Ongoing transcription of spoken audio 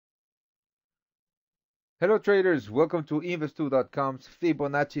Hello traders, welcome to Investoo.com's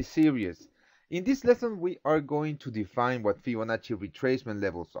Fibonacci series. In this lesson we are going to define what Fibonacci retracement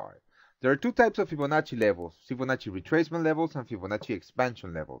levels are. There are two types of Fibonacci levels, Fibonacci retracement levels and Fibonacci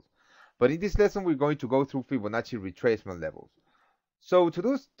expansion levels. But in this lesson we're going to go through Fibonacci retracement levels. So to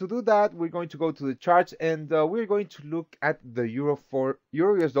do that, we're going to go to the charts and we're going to look at the Euro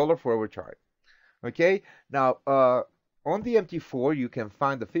US dollar forward chart. Okay, now on the MT4 you can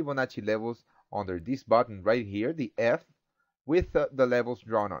find the Fibonacci levels under this button right here, the F, with the levels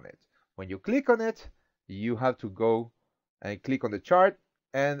drawn on it. When you click on it, you have to go and click on the chart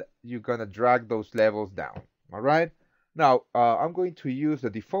and you're gonna drag those levels down. All right, now I'm going to use the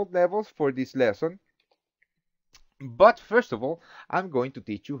default levels for this lesson, but first of all I'm going to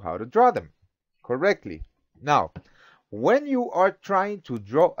teach you how to draw them correctly. Now when you are trying to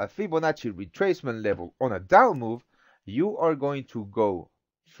draw a Fibonacci retracement level on a down move, you are going to go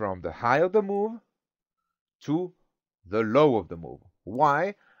from the high of the move to the low of the move.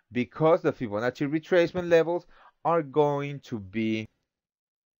 Why? Because the Fibonacci retracement levels are going to be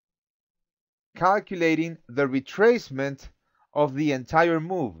calculating the retracement of the entire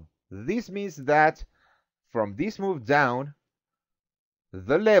move. This means that from this move down,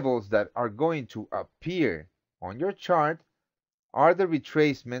 the levels that are going to appear on your chart are the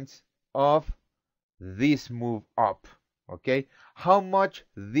retracements of this move up. Okay, how much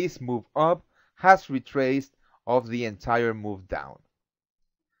this move up has retraced of the entire move down.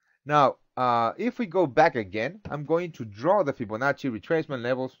 Now if we go back again, I'm going to draw the Fibonacci retracement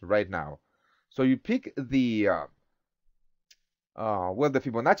levels right now. So you pick the the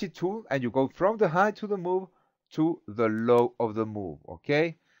Fibonacci tool and you go from the high to the move to the low of the move.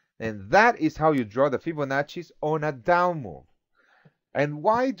 Okay, and that is how you draw the Fibonacci's on a down move. And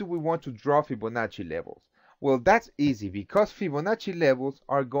why do we want to draw Fibonacci levels? Well, that's easy, because Fibonacci levels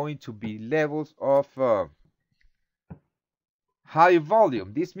are going to be levels of high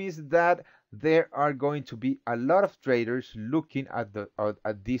volume. This means that there are going to be a lot of traders looking at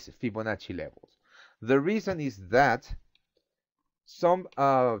these Fibonacci levels. The reason is that some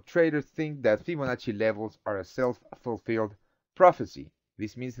traders think that Fibonacci levels are a self-fulfilled prophecy.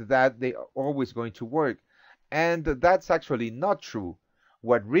 This means that they are always going to work, and that's actually not true.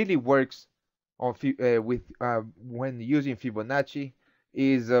 What really works on when using Fibonacci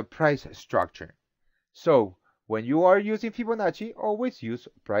is price structure. So when you are using Fibonacci, always use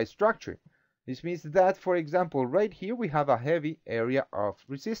price structure. This means that, for example, right here we have a heavy area of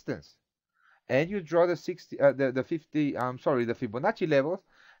resistance, and you draw the Fibonacci levels,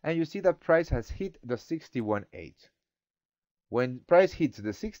 and you see that price has hit the 61.8. When price hits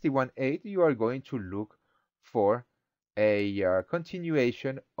the 61.8, you are going to look for a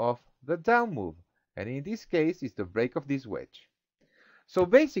continuation of the down move, and in this case it's the break of this wedge. So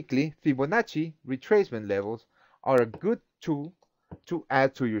basically Fibonacci retracement levels are a good tool to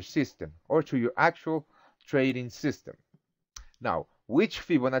add to your system or to your actual trading system. Now, which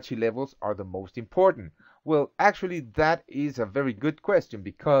Fibonacci levels are the most important? Well, actually that is a very good question,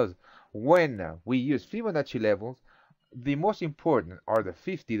 because when we use Fibonacci levels, the most important are the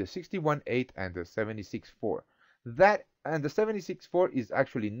 50, the 61.8, and the 76.4. That and the 76.4 is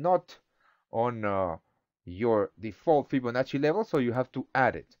actually not on your default Fibonacci level, so you have to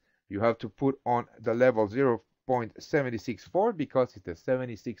add it. You have to put on the level 0.764 because it's the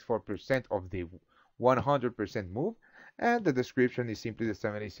 76.4% of the 100% move, and the description is simply the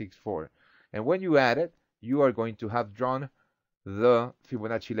 76.4. And when you add it, you are going to have drawn the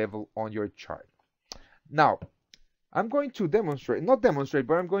Fibonacci level on your chart. Now I'm going to not demonstrate,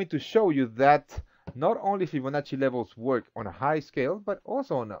 but I'm going to show you that not only Fibonacci levels work on a high scale, but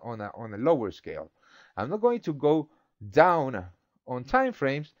also on a lower scale. I'm not going to go down on time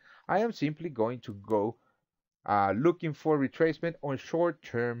frames. I am simply going to go looking for retracement on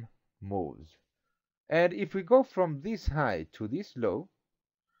short-term moves. And if we go from this high to this low,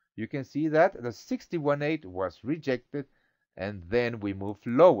 you can see that the 61.8 was rejected, and then we move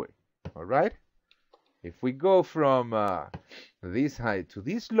lower. All right. If we go from this high to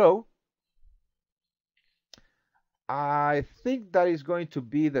this low, I think that is going to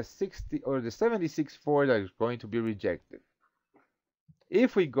be the 60 or the 76.4 that is going to be rejected.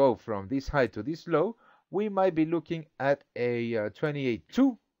 If we go from this high to this low, we might be looking at a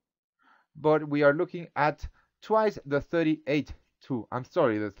 28.2, but we are looking at twice the 38.2. I'm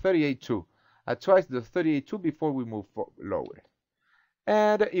sorry, the 38.2. At twice the 38.2 before we move lower.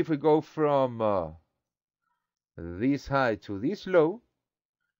 And if we go from this high to this low,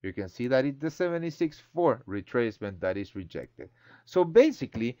 you can see that it's the 76.4 retracement that is rejected. So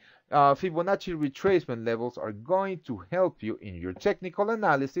basically, Fibonacci retracement levels are going to help you in your technical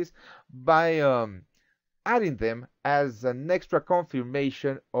analysis by adding them as an extra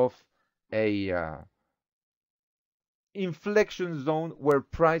confirmation of a inflection zone where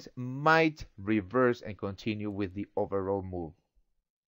price might reverse and continue with the overall move.